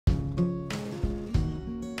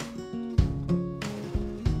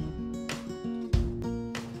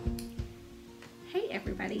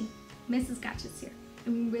Mrs. Gotcha's here.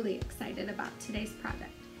 I'm really excited about today's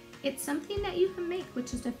project. It's something that you can make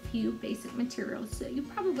with just a few basic materials that you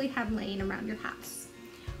probably have laying around your house.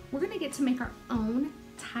 We're going to get to make our own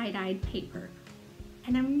tie-dyed paper.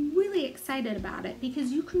 And I'm really excited about it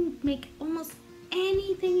because you can make almost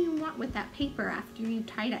anything you want with that paper after you've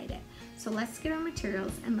tie-dyed it. So let's get our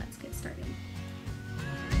materials and let's get started.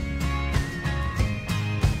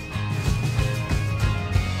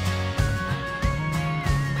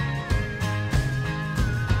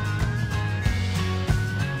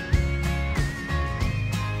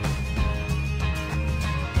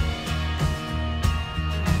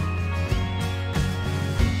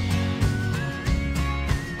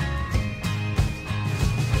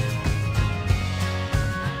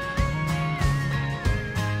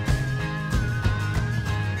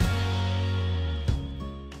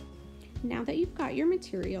 Now that you've got your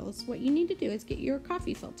materials, what you need to do is get your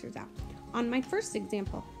coffee filters out. On my first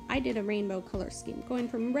example, I did a rainbow color scheme, going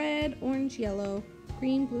from red, orange, yellow,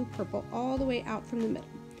 green, blue, purple, all the way out from the middle.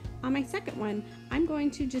 On my second one, I'm going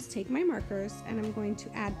to just take my markers and I'm going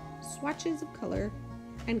to add swatches of color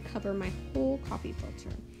and cover my whole coffee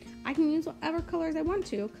filter. I can use whatever colors I want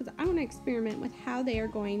to because I want to experiment with how they are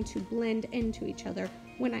going to blend into each other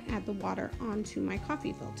when I add the water onto my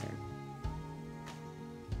coffee filter.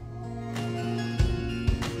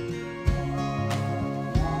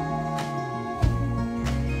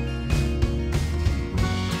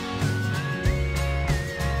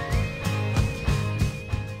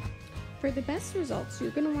 For the best results,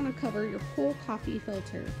 you're going to want to cover your whole coffee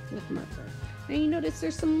filter with marker. Now you notice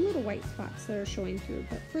there's some little white spots that are showing through,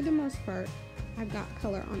 but for the most part, I've got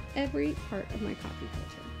color on every part of my coffee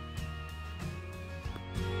filter.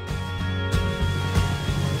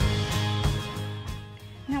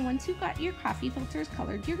 Now once you've got your coffee filters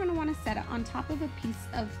colored, you're going to want to set it on top of a piece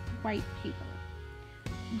of white paper.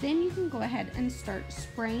 Then you can go ahead and start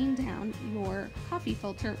spraying down your coffee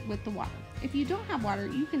filter with the water. If you don't have water,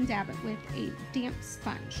 you can dab it with a damp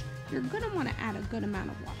sponge. You're going to want to add a good amount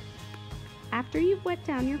of water. After you've wet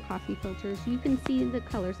down your coffee filters, you can see the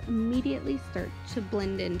colors immediately start to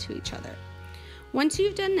blend into each other. Once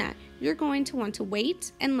you've done that, you're going to want to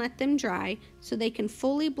wait and let them dry so they can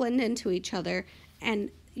fully blend into each other and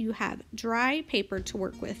you have dry paper to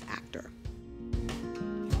work with after.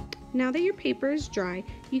 Now that your paper is dry,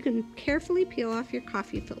 you can carefully peel off your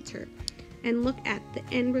coffee filter and look at the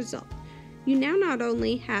end result. You now not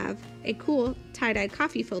only have a cool tie-dyed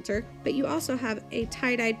coffee filter, but you also have a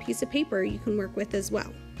tie-dyed piece of paper you can work with as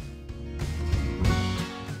well.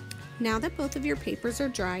 Now that both of your papers are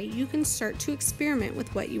dry, you can start to experiment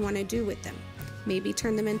with what you want to do with them. Maybe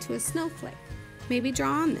turn them into a snowflake. Maybe draw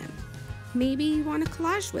on them. Maybe you want to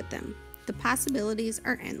collage with them. The possibilities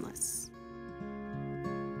are endless.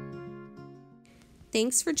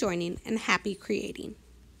 Thanks for joining and happy creating.